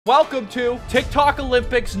Welcome to TikTok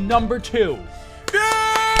Olympics #2.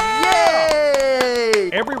 Yay!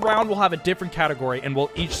 Every round will have a different category and we'll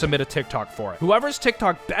each submit a TikTok for it. Whoever's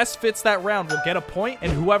TikTok best fits that round will get a point,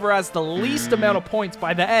 and whoever has the least amount of points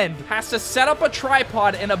by the end has to set up a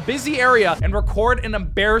tripod in a busy area and record an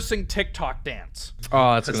embarrassing TikTok dance.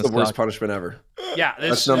 Oh, that's the worst punishment ever. Yeah,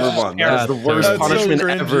 that's number one. That's the worst punishment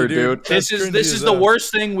ever, dude. This is the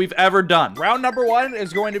worst thing we've ever done. Round number 1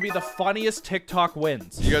 is going to be the funniest TikTok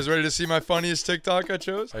wins. You guys ready to see my funniest TikTok I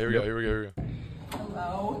chose? Oh, here we go, here we go, here we go.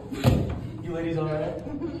 Hello. You ladies alright?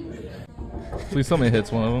 Please tell me it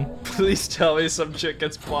hits one of them. Please tell me some chick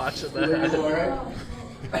gets botched in the head.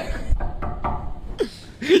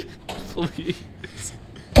 Please.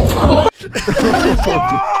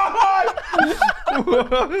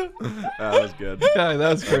 That was good. Yeah,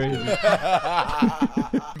 that was crazy.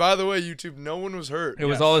 By the way, YouTube, no one was hurt. It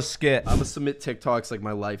was all a skit. I'm gonna submit TikToks like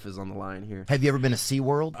my life is on the line here. Have you ever been to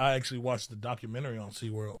SeaWorld? I actually watched the documentary on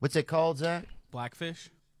SeaWorld. What's it called, Zach? Blackfish?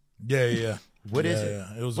 Yeah. What is it?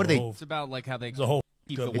 Yeah. It was what a are they? whole, It's about like how they it's a whole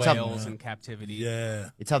keep the it's whales how- in captivity. Yeah.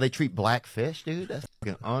 It's how they treat blackfish, dude. That's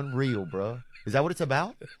fucking unreal, bro. Is that what it's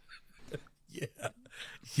about?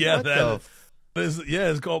 Yeah, What the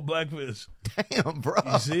it's called Blackfish. Damn, bro.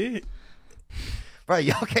 You see? Right,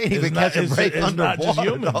 y'all can't even It's not- catch a break it's not just underwater.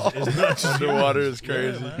 humans. dog. It's not just Underwater humans. is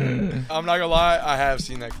crazy. Yeah, I'm not gonna lie, I have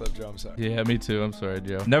seen that clip, Joe. I'm sorry. Yeah, me too. I'm sorry,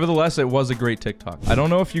 Joe. Nevertheless, it was a great TikTok. I don't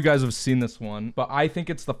know if you guys have seen this one, but I think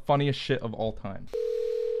it's the funniest shit of all time.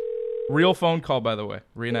 Real phone call, by the way.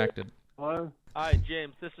 Reenacted. Hello? Hi,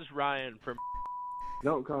 James. This is Ryan from...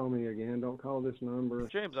 Don't call me again. Don't call this number.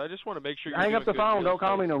 James, I just want to make sure you're Hang up the doing good phone. Don't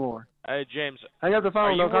call me business. no more. Hey, James. Hang up the Are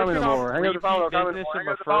phone. you Don't call me no working on more. Hang up the phone. Don't call me no repeat more. Hang business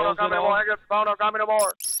up the phone. Don't call me no more. Hang up the phone. Don't call me no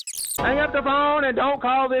more. Hang up the phone and don't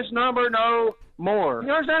call this number no more.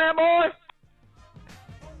 You understand that, boy?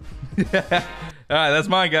 Yeah. All right, that's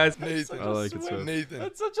mine, guys. Nathan, I like it, so. Nathan.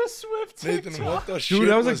 That's such a swift TikTok. Nathan, what the shit Dude,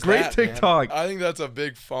 that was a great man? TikTok. I think that's a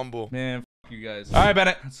big fumble. Man, f you guys. All right,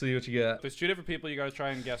 Bennett. Let's see what you got. There's 2 different people. You guys try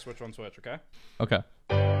and guess which one's which, okay? Okay.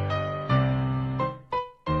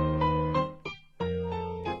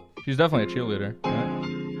 She's definitely a cheerleader.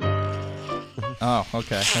 Right? Oh,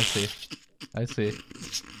 okay. I see. I see.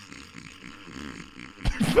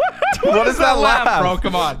 What is that laugh, bro?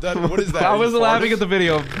 Come on. What is that? I You wasn't laughing farted? at the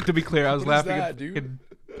video, to be clear. I was What is laughing that, at dude?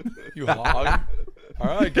 You hog.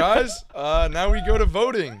 All right, guys. Now we go to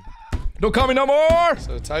voting. Don't call me no more!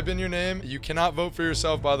 So type in your name. You cannot vote for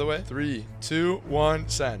yourself, by the way. 3, 2, 1,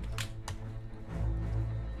 send.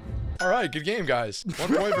 All right, good game, guys.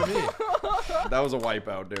 1 point for me. That was a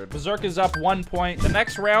wipeout, dude. BAZERK is up 1 point. The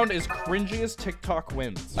next round is cringiest TikTok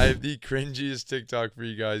wins. I have the cringiest TikTok for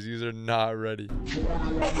you guys. You are not ready.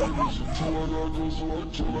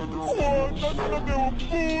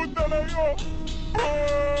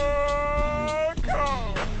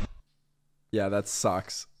 Yeah, that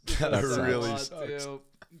sucks. That sucks. really sucks. It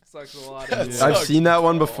sucks a lot. That I've sucks. seen that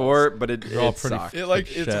one before, but it all pretty sucked. It's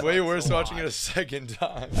Shit. way worse watching it a second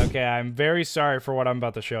time. Okay, I'm very sorry for what I'm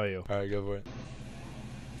about to show you. All right, go for it.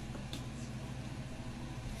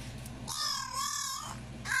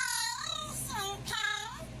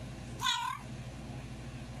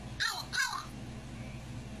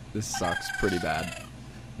 This sucks pretty bad.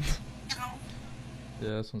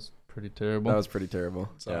 Yeah, this one's pretty terrible. That was pretty terrible.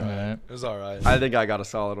 It's all Yeah. right. Alright. It was all right. I think I got a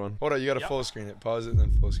solid one. Hold on, you gotta full screen it. Pause it and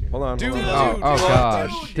then full screen it. Hold on. Dude, hold on. Oh, dude,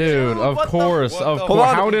 gosh. Dude, of course. what Of the- course. Hold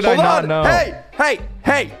on. How did I hold not on. know?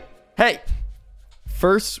 Hey!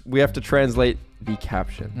 First, we have to translate the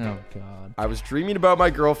caption. Oh, God. I was dreaming about my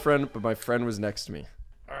girlfriend, but my friend was next to me.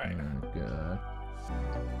 All right. Oh, God.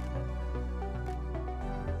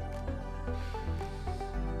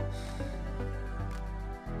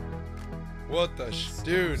 What the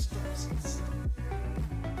dude?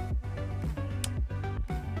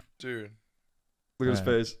 Dude. Look at his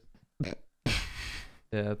face.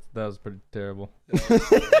 Yeah, that was pretty terrible.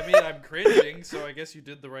 I mean, I'm cringing, so I guess you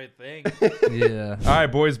did the right thing. Yeah. All right,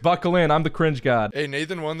 boys, buckle in. I'm the cringe god. Hey,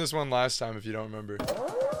 Nathan won this one last time, if you don't remember.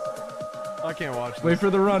 I can't watch this. Wait for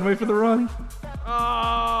the run. Wait for the run.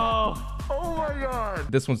 Oh! Oh my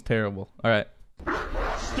God. This one's terrible. All right.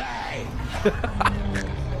 Stay!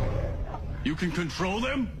 You can control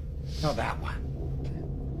them? No, that one.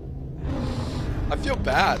 I feel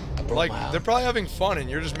bad. Like, they're probably having fun and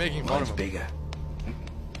you're just making fun of them. Bigger.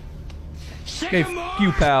 Okay, f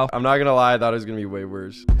you, pal. I'm not gonna lie, I thought it was gonna be way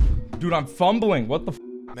worse. Dude, I'm fumbling. What the f?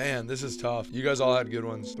 Man, this is tough. You guys all had good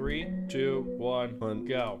ones. 3, 2, 1,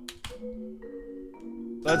 go.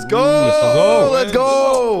 Let's go. go. Let's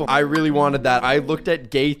go. I really wanted that. I looked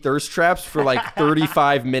at gay thirst traps for like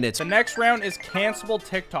 35 minutes. The next round is cancelable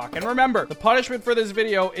TikTok. And remember, the punishment for this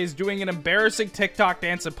video is doing an embarrassing TikTok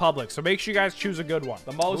dance in public. So make sure you guys choose a good one.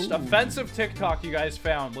 The most offensive TikTok you guys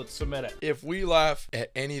found, let's submit it. If we laugh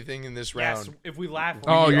at anything in this round, Yes, if we laugh.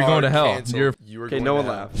 Oh, we you're going are to hell. canceled. You are Okay, going no to one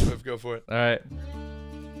hell. laughed. Swift, go for it. All right.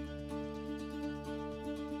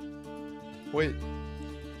 Wait.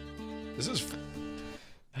 This is...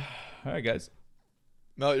 All right, guys.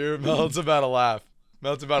 Melt's about to laugh.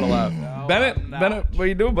 Melt's about to laugh. No, Bennett, I'm not. Bennett, what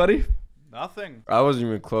you doing, buddy? Nothing. I wasn't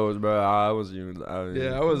even close, bro. I wasn't even.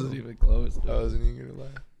 Yeah, I wasn't even close. I wasn't even gonna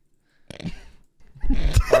laugh.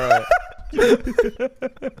 All right.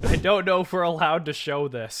 I don't know if we're allowed to show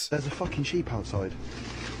this. There's a fucking sheep outside.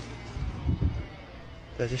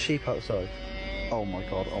 There's a sheep outside. Oh my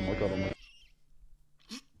god, oh my god, oh my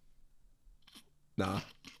god.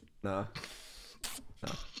 Nah.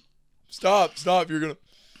 Stop. You're gonna...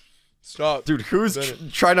 Stop. Dude, who's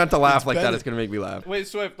Bennett. try not to laugh It's like that? Bennett. It's gonna make me laugh. Wait,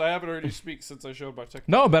 Swift, I haven't heard you speak since I showed my TikTok.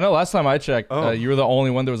 No, Bennett, last time I checked, Oh. you were the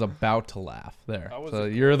only one that was about to laugh there. That was So a-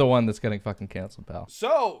 you're the one that's getting fucking canceled, pal.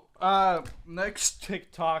 So, next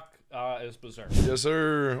TikTok is BAZERK. Yes,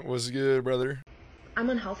 sir. What's good, brother?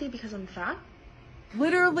 I'm unhealthy because I'm fat?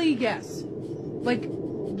 Literally, yes. Like,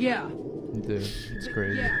 yeah. Dude, it's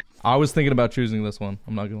crazy. I was thinking about choosing this one.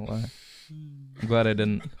 I'm not gonna lie. I'm glad I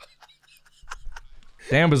didn't.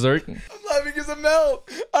 Damn, BAZERK. I'm laughing because of Mel.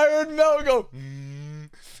 I heard Mel go, and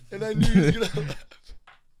I knew he was gonna laugh.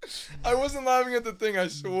 I wasn't laughing at the thing, I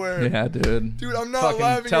swear. Yeah, dude. Dude, I'm not Fucking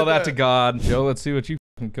laughing tell at that to God. Joe, let's see what you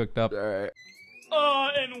fucking cooked up. All right.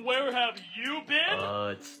 And where have you been?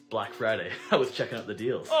 It's Black Friday. I was checking out the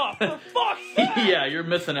deals. Oh, for fuck's sake! Yeah, you're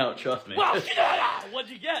missing out, trust me. Well,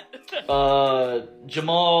 what'd you get?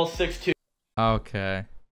 Jamal 6'2". Okay.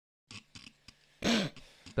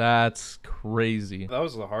 That's crazy. That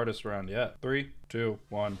was the hardest round yet. 3, 2,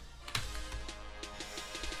 1.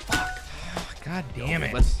 God damn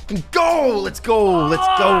it. Let's go. Let's go. Let's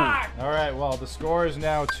go. All right, well, the score is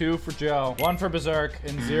now 2 for Joe, 1 for BAZERK,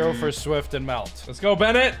 and 0 for Swift and Melt. Let's go,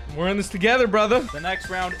 Bennett. We're in this together, brother. The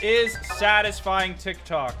next round is satisfying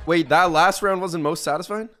TikTok. Wait, that last round wasn't most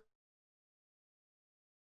satisfying?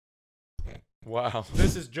 Wow.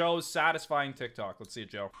 This is Joe's satisfying TikTok. Let's see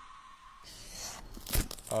it, Joe.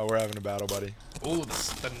 Oh, we're having a battle, buddy. Ooh,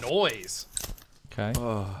 the noise. Okay.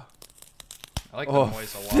 Oh. I like the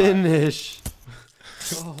noise a lot. Finish.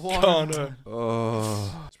 Connor.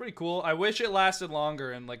 Oh. It's pretty cool. I wish it lasted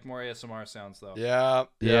longer and like more ASMR sounds though. Yeah,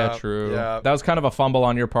 true. Yeah. That was kind of a fumble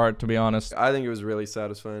on your part, to be honest. I think it was really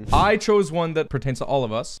satisfying. I chose one that pertains to all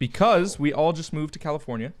of us because we all just moved to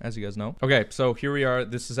California, as you guys know. Okay, so here we are.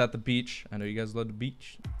 This is at the beach. I know you guys love the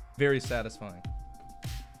beach. Very satisfying.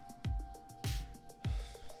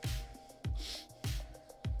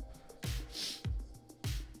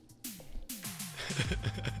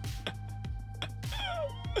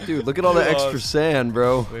 Dude, look at all the extra sand,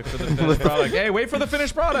 bro. Wait for the finished product. Hey, wait for the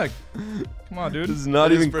finished product. Come on, dude. This is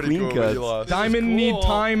not even clean cuts. Diamond need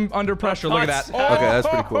time under pressure. Look at that. Okay, that's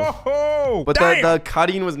pretty cool. But the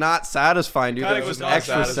cutting was not satisfying, dude. There was just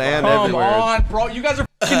extra sand everywhere. Come on, bro. You guys are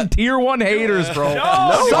fucking tier 1 haters, bro.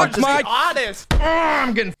 No, suck my honest.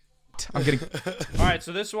 I'm getting. I'm getting. All right,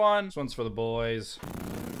 so this one's for the boys.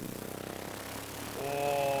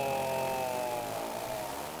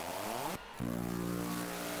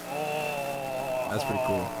 That's pretty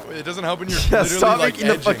cool. Wait, it doesn't help when you're Yeah, literally stop like making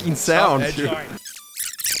the edging. fucking Stop sound, edging.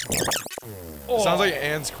 Oh. Sounds like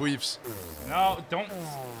Anne's queefs. No, don't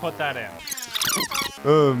put that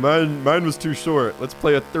in. Mine was too short. Let's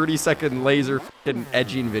play a 30-second laser fucking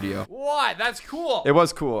edging video. What? That's cool. It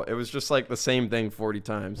was cool. It was just like the same thing 40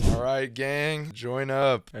 times. All right, gang, join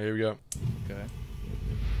up. All right, here we go. Okay.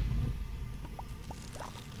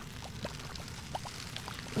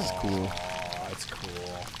 This is cool. Oh, that's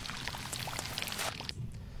cool.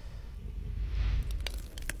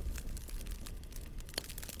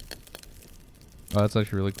 Oh, that's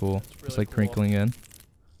actually really cool. It's like crinkling in.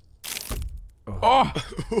 Oh!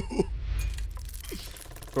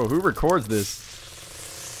 Bro, who records this?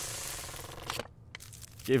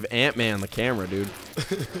 Give Ant-Man the camera, dude.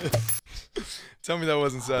 Tell me that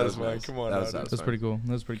wasn't satisfying. nice. Come on, That now, was dude. satisfying. That's pretty cool.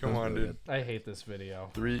 That's pretty Come cool. on, dude. I hate this video.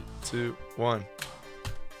 3, 2, 1.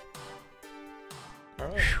 All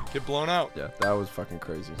right, get blown out. Yeah, that was fucking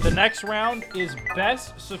crazy. The next round is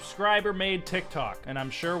best subscriber made TikTok, and I'm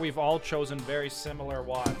sure we've all chosen very similar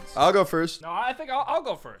ones. I'll go first. No, I think I'll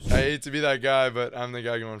go first. I hate to be that guy, but I'm the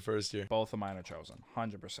guy going first here. Both of mine are chosen,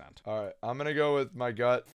 100%. All right, I'm gonna go with my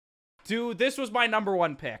gut. Dude, this was my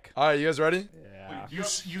 #1 pick. All right, you guys ready? Yeah.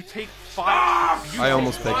 You take 5. I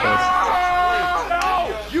almost picked this.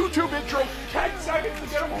 No! YouTube intro, 10 seconds to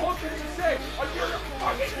get him hooked into 6. You're a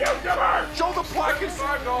fucking YouTuber! Show the plaque is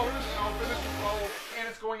 $5. And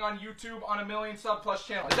it's going on YouTube on a 1,000,000 sub plus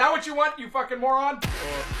channel. Is that what you want, you fucking moron?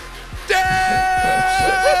 Damn!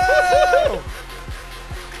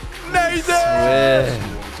 Nathan!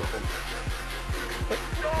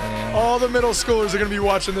 All the middle schoolers are gonna be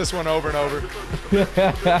watching this one over and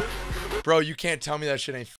over. Bro, you can't tell me that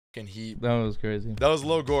shit ain't fucking heat. That was crazy. That was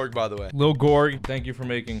Lil Gorg, by the way. Lil Gorg, thank you for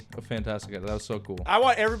making a fantastic edit. That was so cool. I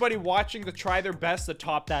want everybody watching to try their best to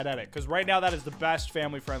top that edit, because right now that is the best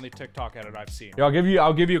family-friendly TikTok edit I've seen. Yeah,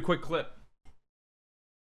 I'll give you a quick clip.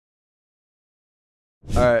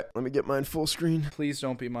 All right, let me get mine full screen. Please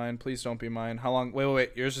don't be mine. Please don't be mine. How long?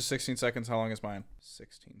 Wait. Yours is 16 seconds. How long is mine?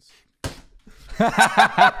 16 seconds.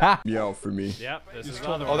 Meow for me. Yep, this is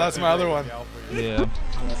another one. Oh, that's my other one. Yeah.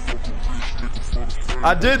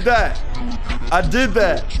 I did that. I did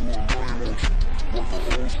that.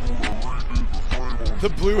 The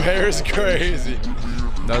blue hair is crazy.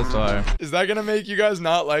 That was fire. Is that gonna make you guys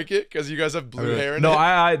not like it because you guys have blue hair in it? No,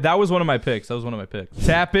 that was one of my picks. That was one of my picks.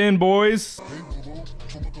 Tap in, boys.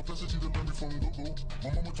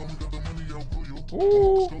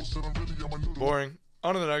 Ooh. Boring.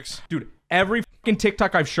 On to the next. Dude, every fucking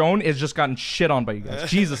TikTok I've shown is just gotten shit on by you guys.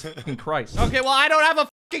 Jesus fucking Christ. Okay, well, I don't have a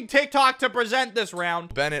fucking TikTok to present this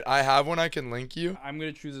round. Bennett, I have one I can link you. I'm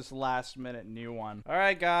gonna choose this last minute new one. All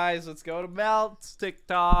right, guys, let's go to Melt's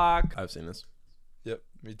TikTok. I've seen this. Yep,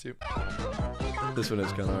 me too. This one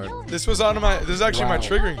is kind of hard. This was on my. This is actually my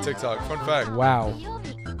triggering TikTok. Fun fact. Wow.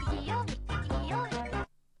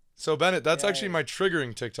 So Bennett, that's actually my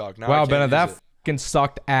triggering TikTok. Now Wow, Bennett, that fucking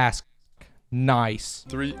sucked ass. Nice.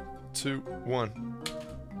 3, 2, 1.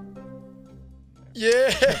 Yeah.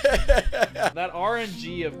 That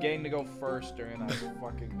RNG of getting to go first during that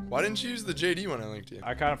fucking. Why didn't you use the JD one I linked to you?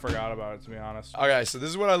 I kind of forgot about it, to be honest. Okay, so this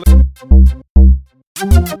is what I.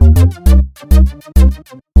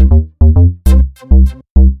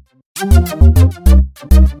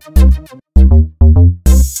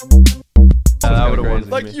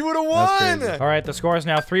 Like you would have won! All right, the score is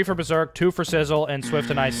now 3 for BAZERK, 2 for SIZL, and Swift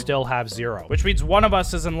and I still have 0. Which means one of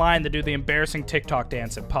us is in line to do the embarrassing TikTok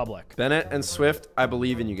dance in public. Bennett and Swift, I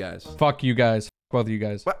believe in you guys. Fuck you guys. Both of you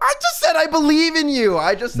guys. But I just said I believe in you.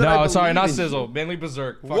 I just said I believe sorry, not in SIZL. you. Mainly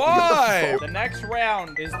BAZERK. Fuck Why? The next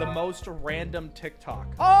round is the most random TikTok.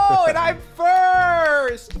 Oh, and I'm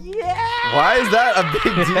first! Yeah! Why is that a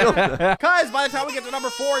big deal? Because by the time we get to number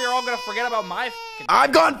 4, you're all going to forget about my fucking...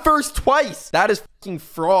 I've gone first twice. That is fucking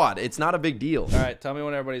fraud. It's not a big deal. All right, tell me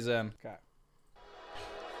when everybody's in. Okay.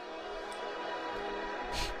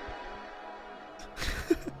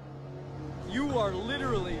 You are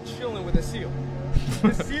literally chilling with a seal.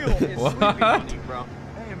 The seal is sleeping on you, bro.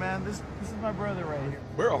 Hey, man, this is my brother right here.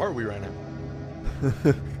 Where are we right now?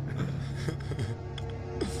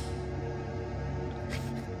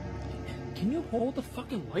 Can you hold the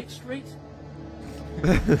fucking light straight? Oh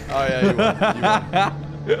yeah, you won. You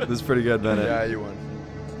won. This is pretty good, Bennett. Yeah, you won.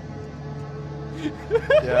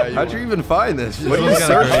 Yeah, you How'd won. you even find this? What do you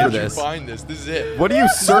search for How'd this? You find this? This is it. What do you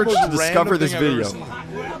This is the search most to discover random this thing I've ever video? seen.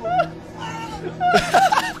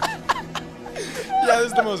 Yeah, this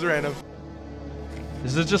is the most random.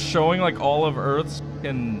 Is it just showing like all of Earth's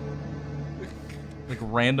in like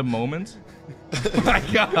random moments? Oh my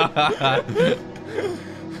god.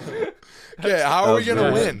 Okay, how are we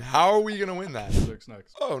gonna win? How are we gonna win that?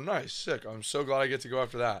 Next. Oh, nice, sick. I'm so glad I get to go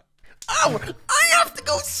after that. Oh, I have to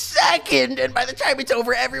go second, and by the time it's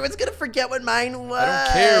over, everyone's gonna forget what mine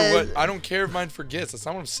was. I don't care if mine forgets. That's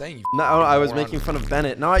not what I'm saying. You No, I was making fun of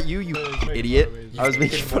Bennett, not you, you idiot. I was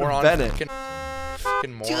making fun of Bennett.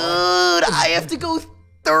 Dude, I have to go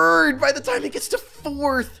third by the time it gets to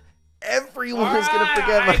fourth. Everyone's gonna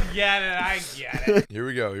forget my. I get it. Here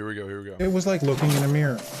we go. Here we go. Here we go. It was like looking in a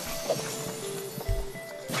mirror.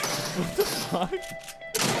 What the fuck?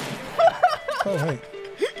 Oh, hey.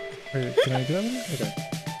 Wait, can I do that one?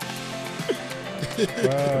 Okay.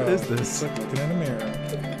 Wow. What is this? It's like looking in a mirror.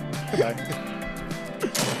 Okay.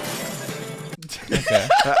 Okay.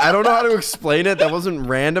 I don't know how to explain it. That wasn't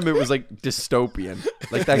random. It was like dystopian.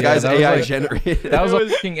 Like that guy's that was AI like- generated. That was like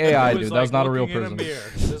fucking AI, dude. Like That was not a real looking in person.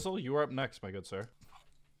 mirror. SIZL, you are up next, my good sir.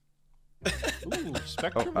 Ooh,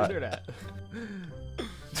 Spectrum Internet.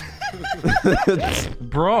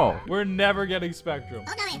 Bro. We're never getting Spectrum.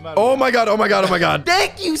 Oh my god, oh my god, oh my god.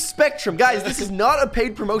 Thank you, Spectrum. Guys, this is not a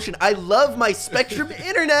paid promotion. I love my Spectrum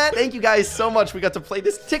internet. Thank you guys so much. We got to play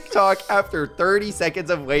this TikTok after 30 seconds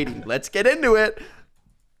of waiting. Let's get into it.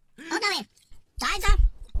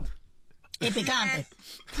 Es picante.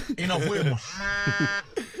 Y nos fuimos.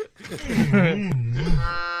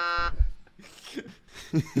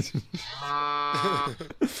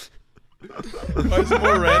 Why is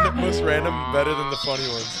most random better than the funny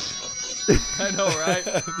ones? I know, right?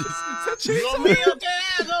 Dios mío, ¿qué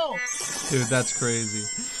es eso? Dude, that's crazy.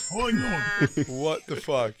 What the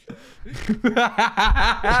fuck?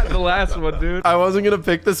 The last one, dude. I wasn't gonna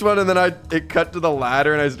pick this one, and then it cut to the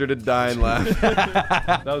ladder, and I started dying laughing.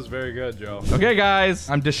 That was very good, Joe. Okay, guys.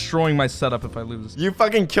 I'm destroying my setup if I lose. You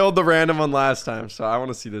fucking killed the random one last time, so I want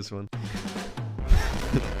to see this one.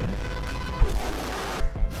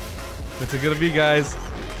 What's it gonna be, guys?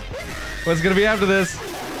 What's it gonna be after this?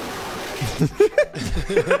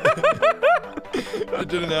 I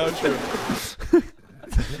did an outro.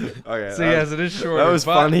 Okay. So yes, it is short. That was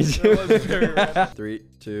funny. That was 3,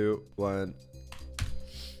 2, 1.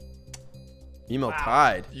 Email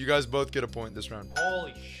tied. You guys both get a point this round.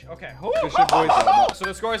 Holy sh! Okay. So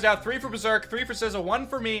the score is now 3 for Berserk, 3 for SIZL, 1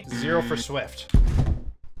 for me, 0 for Swift.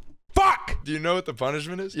 Fuck! Do you know what the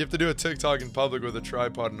punishment is? You have to do a TikTok in public with a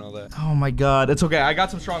tripod and all that. Oh my god. It's okay. I got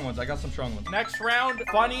some strong ones. Next round,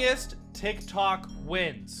 funniest TikTok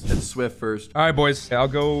wins. It's Swift first. All right, boys. I'll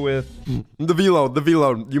go with the V-Loan. The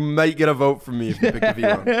V-Loan. You might get a vote from me if you pick the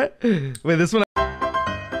V-Loan. Wait, this one.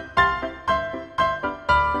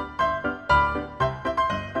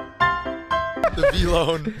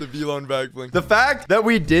 The V-Loan back blink. The fact that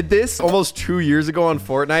we did this almost 2 years ago on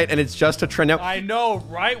Fortnite and it's just a trend now. I know,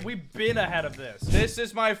 right? We've been ahead of this. This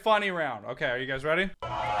is my funny round. Okay, are you guys ready?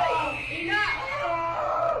 Enough!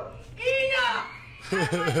 Enough!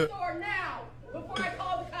 Out my store now, before I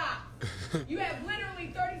call the cops. You have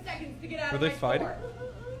literally 30 seconds to get out Were of they my fighting?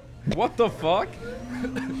 store. What the fuck?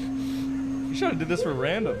 You should have did this for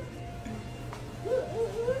random.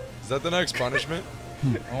 Is that the next punishment?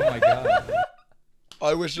 Oh my god.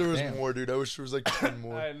 I wish there was more, dude. I wish there was like 10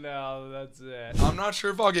 more. I know, that's it. I'm not sure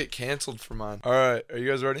if I'll get canceled for mine. All right, are you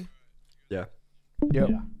guys ready? Yeah. Yep.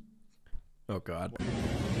 Yeah. Oh god.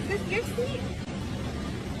 Is this your seat?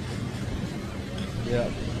 Yeah.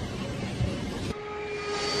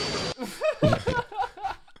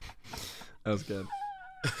 That was good.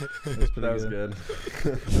 That was good.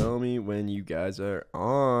 Tell me when you guys are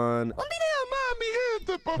on.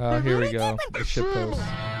 Oh, here we go. The shit post.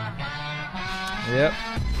 Yep.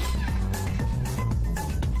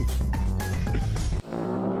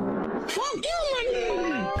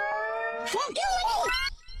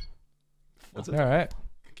 What's it? All right.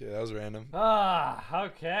 Okay, that was random. Ah,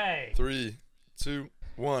 okay. 3, 2,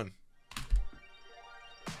 1.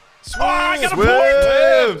 Oh, I got a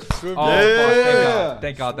point! Swift. Oh, Yeah. fuck.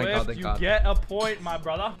 Thank God. Swift, you get a point, my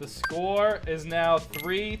brother. The score is now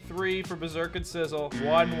 3-3 for Berserk and SIZL,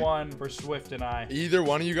 1-1 for Swift and I. Either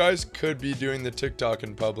one of you guys could be doing the TikTok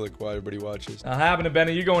in public while everybody watches. Not happening,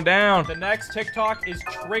 Benny. You going down? The next TikTok is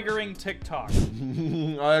triggering TikTok.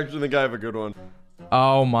 I actually think I have a good one.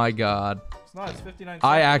 Oh my God. It's not. It's 59 seconds.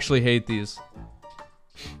 I actually hate these.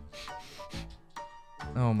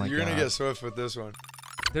 Oh my God. You're gonna get Swift with this one.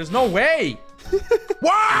 There's no way.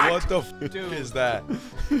 What the f Dude. is that?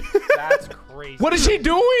 That's crazy. What is she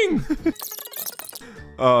doing?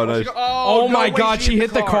 Oh, nice. Oh no my way, God. She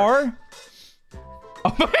hit the car?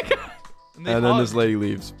 Oh my God. And then this lady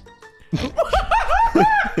leaves.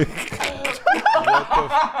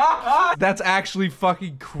 That's actually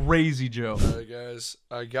fucking crazy, Joe. All right, guys.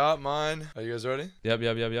 I got mine. Are you guys ready? Yep.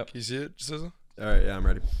 Can you see it, SIZL? All right, yeah, I'm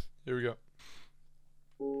ready. Here we go.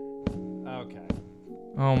 Okay.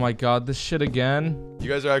 Oh my God. This shit again. You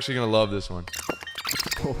guys are actually gonna love this one.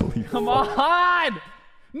 Holy Come on!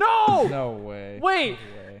 No! No way. Wait!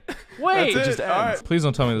 No way. Wait! That's it. All right. Please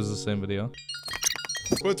don't tell me this is the same video.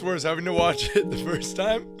 What's worse, having to watch it the first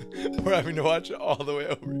time or having to watch it all the way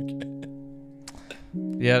over again?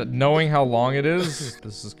 Yeah, knowing how long it is,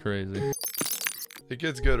 this is crazy. It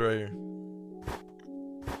gets good right here.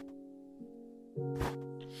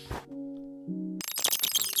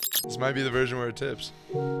 This might be the version where it tips.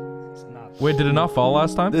 It's not. Wait, did it not fall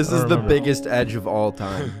last time? This I is don't the remember. biggest edge of all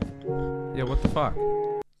time. Yeah, what the fuck?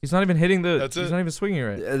 He's not even hitting the. That's he's it. not even swinging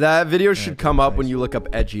right. That video should come up when you look up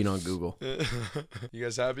edging on Google. You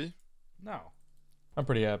guys happy? No. I'm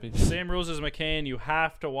pretty happy. Same rules as McCain. You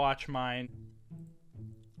have to watch mine.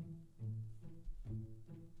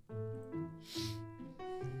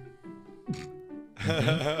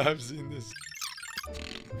 I've seen this.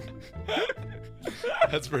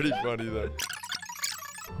 That's pretty funny though.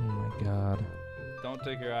 Oh my God. Don't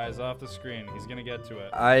take your eyes off the screen. He's gonna get to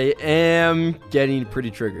it. I am getting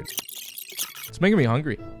pretty triggered. It's making me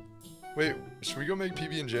hungry. Wait, should we go make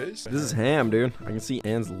PB&Js? This is ham, dude. I can see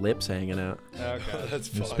Anne's lips hanging out. Okay. That's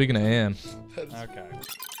fine. Speaking of Ann, Okay.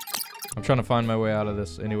 I'm trying to find my way out of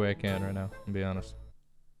this any way I can right now, to be honest.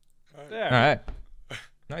 There. All right.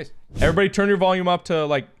 Nice. Everybody turn your volume up to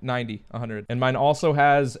like 90, 100. And mine also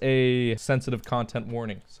has a sensitive content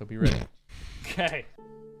warning, so be ready. Okay.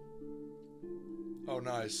 Oh,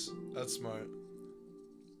 nice. That's smart.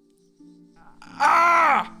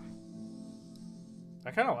 Ah!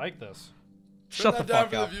 I kind of like this. Shut the fuck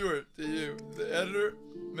down up. for the viewer. To you, the editor,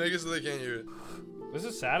 make it so they can't hear it. This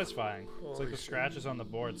is satisfying. It's like the scratches on the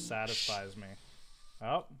board satisfies me.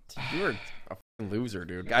 Oh. You're a fucking loser,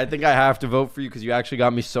 dude. I think I have to vote for you because you actually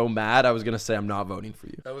got me so mad. I was gonna say I'm not voting for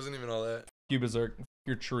you. That wasn't even all that. You berserk.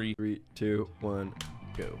 Your tree. 3, 2, 1,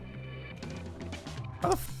 go. How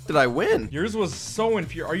the f did I win? Yours was so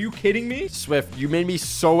infuriating. Are you kidding me? Swift, you made me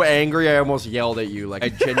so angry I almost yelled at you. Like I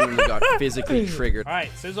genuinely got physically triggered. All right,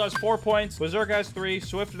 SIZL has 4 points. BAZERK has 3.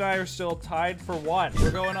 Swift and I are still tied for 1. We're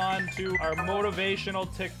going on to our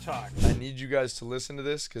motivational TikTok. I need you guys to listen to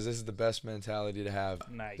this because this is the best mentality to have.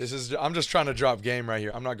 Nice. This is. I'm just trying to drop game right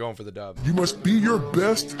here. I'm not going for the dub. You must be your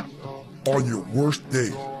best on your worst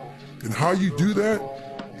day. And how you do that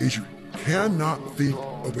is you cannot think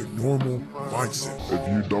of a normal mindset.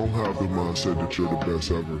 If you don't have the mindset that you're the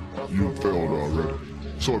best ever, you failed already.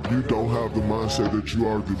 So if you don't have the mindset that you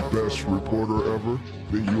are the best reporter ever,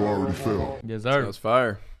 then you already failed. Yes, sir. That was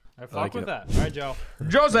fire. I fuck with that. All right, Joe.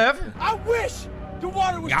 Joseph. I wish the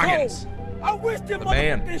water was Goggins. cold. I wish the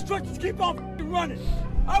man. motherfucking instructions keep on running.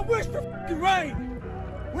 I wish for rain.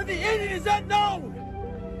 When the ending is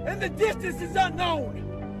unknown and the distance is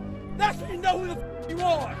unknown, that's when you know who the you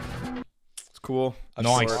are. Cool.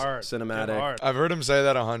 Nice. Short, cinematic. I've heard him say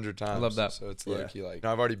that 100 times. I love that. So it's like,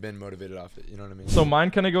 I've already been motivated off it. You know what I mean? So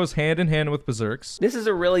mine kind of goes hand in hand with BAZERK's. This is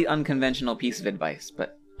a really unconventional piece of advice,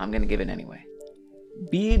 but I'm gonna give it anyway.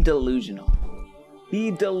 Be delusional.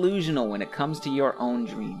 Be delusional when it comes to your own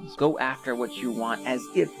dreams. Go after what you want as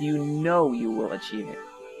if you know you will achieve it.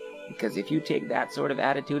 Because if you take that sort of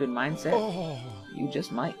attitude and mindset, you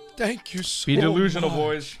just might. Thank you so Be delusional, much.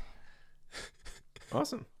 boys.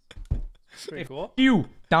 Awesome. Pretty cool. You,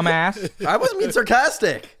 dumbass. I wasn't being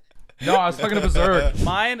sarcastic. No, I was talking to BAZERK.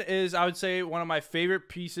 Mine is, I would say, one of my favorite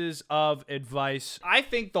pieces of advice. I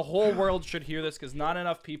think the whole world should hear this because not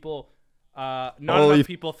enough people enough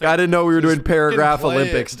people think. I didn't know we were doing paragraph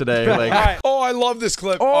Olympics today. Like, Right. Oh, I love this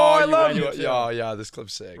clip. I love you. it. Yeah, this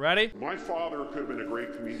clip's sick. Ready? My father could have been a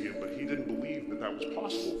great comedian, but he didn't believe that that was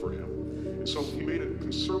possible for him. And so he made a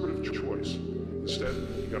conservative choice. Instead,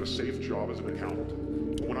 he got a safe job as an accountant.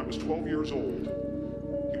 And when I was 12 years old,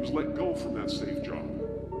 he was let go from that safe job.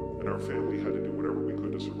 And our family had to do whatever we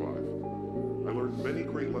could to survive. I learned many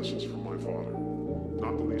great lessons from my father,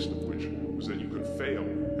 not the least of which was that you can fail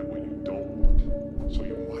at what you don't want. So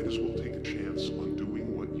you might as well take a chance on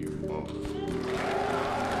doing what you love.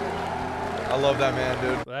 I love that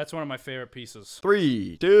man, dude. That's one of my favorite pieces.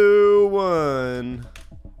 3, 2, 1.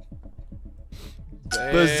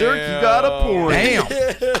 BAZERK, you got a point. Damn.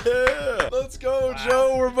 Yeah. Let's go,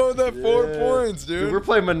 Joe. We're both at 4 points, dude. We're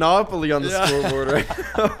playing Monopoly on the scoreboard right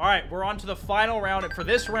now. All right, we're on to the final round. And for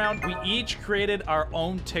this round, we each created our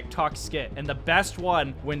own TikTok skit. And the best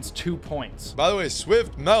one wins 2 points. By the way,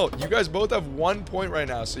 Swift, Melt, you guys both have 1 point right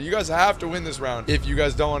now. So you guys have to win this round if you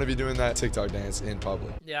guys don't want to be doing that TikTok dance in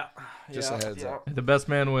public. Yeah. Just a heads up. The best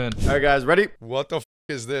man win. All right, guys, ready? What the f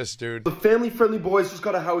is this, dude? The family-friendly boys just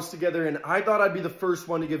got a house together, and I thought I'd be the first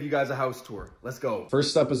one to give you guys a house tour. Let's go.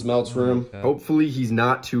 First up is Melt's room. Hopefully, he's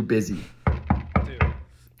not too busy.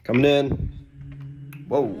 Coming in.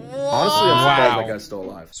 Whoa. Honestly, I'm surprised that guy's still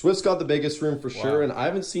alive. Swift's got the biggest room for sure, and I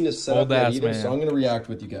haven't seen his setup yet either, so I'm going to react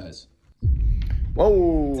with you guys.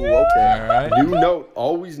 Whoa, okay. All right. New note,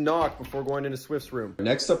 always knock before going into Swift's room.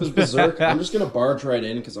 Next up is BAZERK. I'm just going to barge right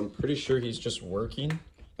in because I'm pretty sure he's just working.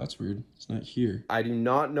 That's weird. It's not here. I do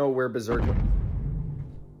not know where BAZERK went.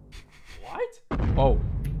 What? Oh.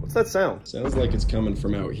 What's that sound? Sounds like it's coming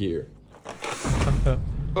from out here.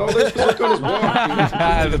 Oh, there's BAZERK on his walk.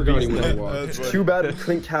 I forgot he went on a walk. It's too bad we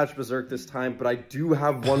couldn't catch BAZERK this time, but I do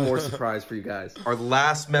have one more surprise for you guys. Our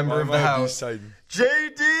last member of the house,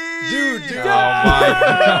 JD! Dude. Oh my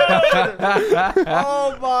god.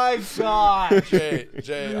 Oh my god. Jay,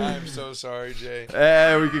 I am so sorry, Jay.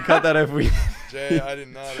 Hey, we can cut that if we... Jay, I did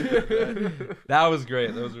not agree with that. That was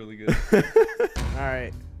great. That was really good. All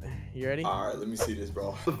right. You ready? All right, let me see this,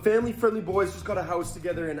 bro. The family-friendly boys just got a house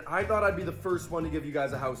together, and I thought I'd be the first one to give you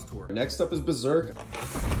guys a house tour. Next up is BAZERK.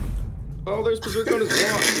 Oh, there's BAZERK on his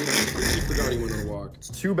walk. He forgot he went on a walk. It's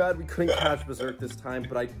too bad we couldn't catch BAZERK this time,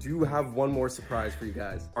 but I do have one more surprise for you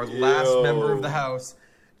guys. Our last member of the house,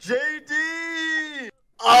 JD!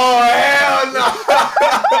 Oh, hell no!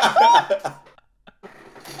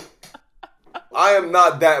 I am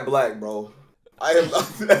not that black, bro. I am not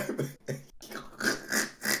that.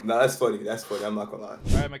 Nah, that's funny. That's funny. I'm not gonna lie. All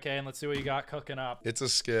right, McCain, let's see what you got cooking up. It's a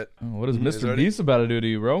skit. Oh, what is Mr. Beast about to do to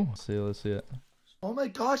you, bro? Let's see it. Oh my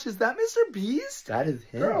gosh, is that Mr. Beast? That is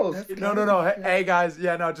him. Girls. No. Hey guys,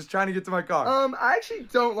 yeah, no, just trying to get to my car. I actually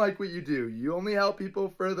don't like what you do. You only help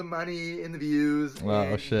people for the money and the views.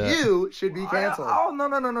 Oh, shit. You should be canceled.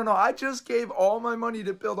 No. I just gave all my money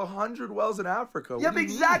to build 100 wells in Africa. Yep,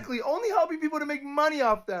 exactly. Only helping people to make money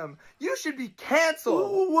off them. You should be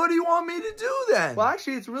canceled. Well, what do you want me to do then? Well,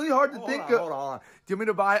 actually, it's really hard to think of. Hold on. Do you want me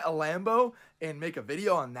to buy a Lambo and make a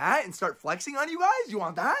video on that and start flexing on you guys? You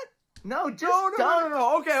want that? No, just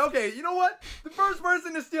no. Okay. You know what? The first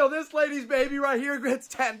person to steal this lady's baby right here gets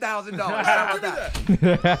 $10,000. How about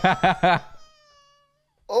that?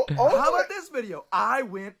 How about this video? I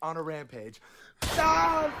went on a rampage.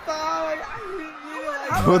 What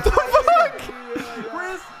the fuck?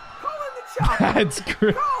 Chris, call in the chopper. That's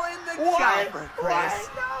great. Call in the chopper, Chris.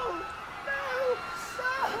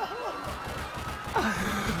 No.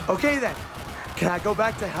 Okay then. Can I go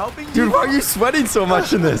back to helping you? Dude, why are you sweating so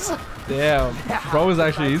much in this? Damn. Bro is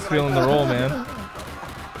he's feeling the role, man.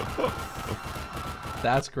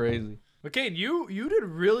 That's crazy. McCain, you did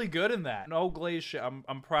really good in that. No glaze shit.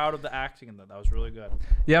 I'm proud of the acting in that. That was really good.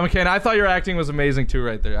 Yeah, McCain, I thought your acting was amazing too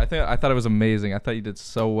right there. I thought it was amazing. I thought you did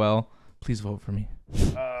so well. Please vote for me.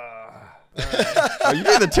 Are you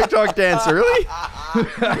doing the TikTok dance early?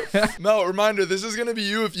 Mel, reminder, this is going to be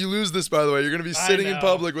you if you lose this, by the way. You're going to be sitting in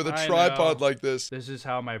public with a tripod like this. This is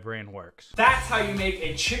how my brain works. That's how you make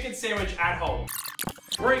a chicken sandwich at home.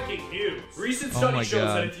 Breaking news. Recent study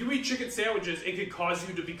shows that if you eat chicken sandwiches, it can cause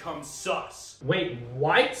you to become sus. Wait,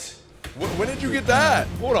 what? When did you get that?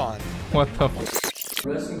 Hold on. What the f?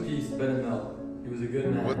 Rest in peace, Ben and Mel. He was a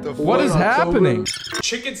good man. What the f? What is happening?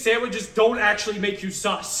 Chicken sandwiches don't actually make you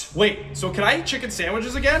sus. Wait, so can I eat chicken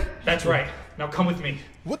sandwiches again? That's right. Now come with me.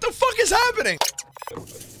 What the fuck is happening?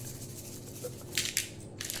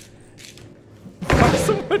 Why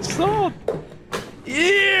so much salt?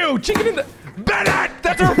 Ew! Chicken in the... Bennett!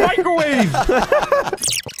 That's our microwave!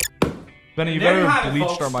 Benny, you better have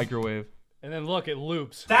bleached our microwave. And then look, it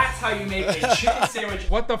loops. That's how you make a chicken sandwich.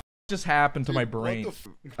 What the f just happened to my brain?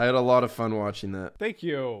 I had a lot of fun watching that. Thank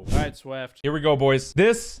you. All right, Swift. Here we go, boys.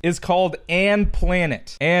 This is called Anne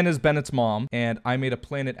Planet. Anne is Bennett's mom, and I made a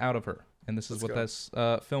planet out of her. And this is what this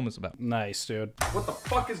film is about. Nice, dude. What the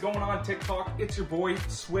fuck is going on, TikTok? It's your boy,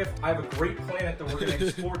 Swift. I have a great planet that we're going to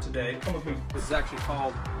explore today. Come with me. This is actually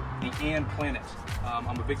called the Anne Planet.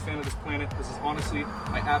 I'm a big fan of this planet. This is honestly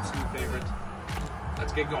my absolute favorite.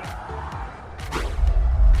 Let's get going.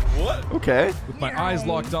 What? Okay. With my eyes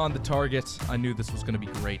locked on the target, I knew this was going to be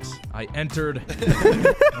great. I entered.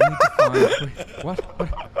 What?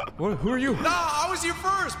 Who are you? Nah, I was here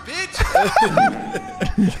first, bitch.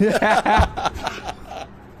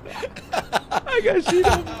 I got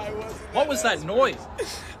Cheeto. What was that noise?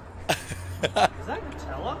 Is that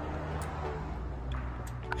Nutella?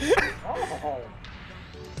 Oh.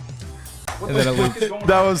 And then it looped.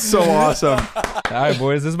 That was so awesome. All right,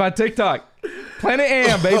 boys, this is my TikTok. Planet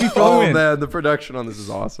Am, baby, follow in. Man, the production on this is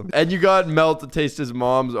awesome. And you got Mel to taste his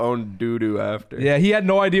mom's own doo-doo after. Yeah, he had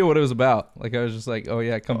no idea what it was about. Like, I was just like, oh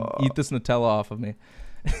yeah, come eat this Nutella off of me.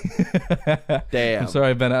 Damn. I'm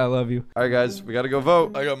sorry, Ben, I love you. All right, guys, we got to go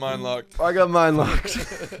vote. I got mine locked. I got mine locked.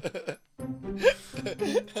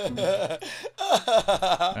 Right.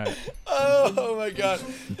 Oh my god.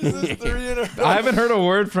 This is 3 in a row. I haven't heard a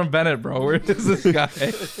word from Bennett, bro. Where is this guy?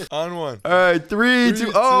 On one. All right, 3,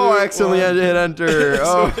 2. Oh, I accidentally had to hit enter.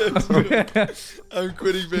 Oh. I'm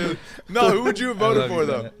quitting, man. No, who would you have voted for,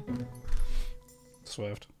 though?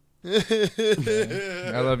 Swift.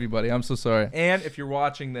 I love you, buddy. I'm so sorry. And if you're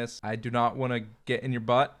watching this, I do not want to get in your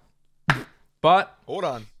butt. But hold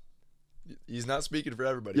on. He's not speaking for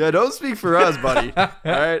everybody. Yeah, don't speak for us, buddy. All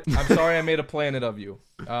right. I'm sorry I made a planet of you.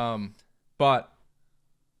 But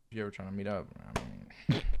if you're ever trying to meet up,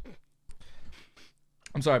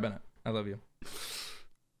 I'm sorry, Bennett. I love you.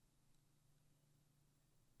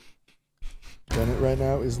 Bennett right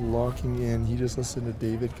now is locking in. He just listened to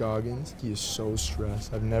David Goggins. He is so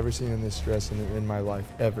stressed. I've never seen him this stressed in my life,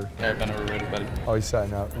 ever. All right, Bennett, we're ready, buddy. Oh, he's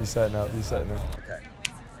setting up. He's setting up. He's setting up. Okay.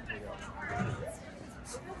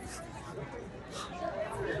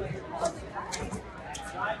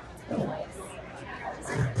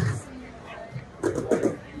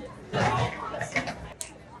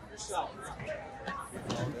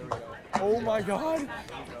 Oh my god.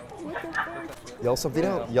 Yell something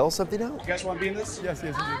out. Yell something out. You guys want to be in this? Yes,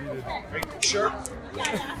 yes, you did. Are you sure?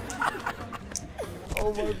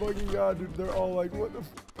 Oh my fucking god, dude. They're all like, what the f?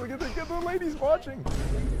 Look at the ladies watching.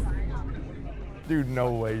 Dude,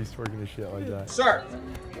 no way he's twerking his shit like that. Sir,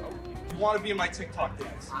 you want to be in my TikTok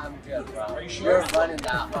dance? I'm good, bro. Are you sure? You're running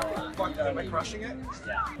that one. Fuck, am I crushing it?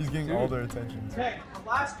 Yeah. He's getting all their attention. Okay, the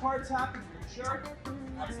last part's happening. You sure?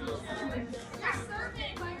 Absolutely.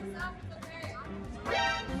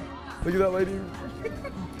 Look at that lady.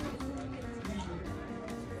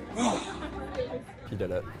 He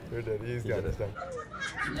did it. He did. He's got it.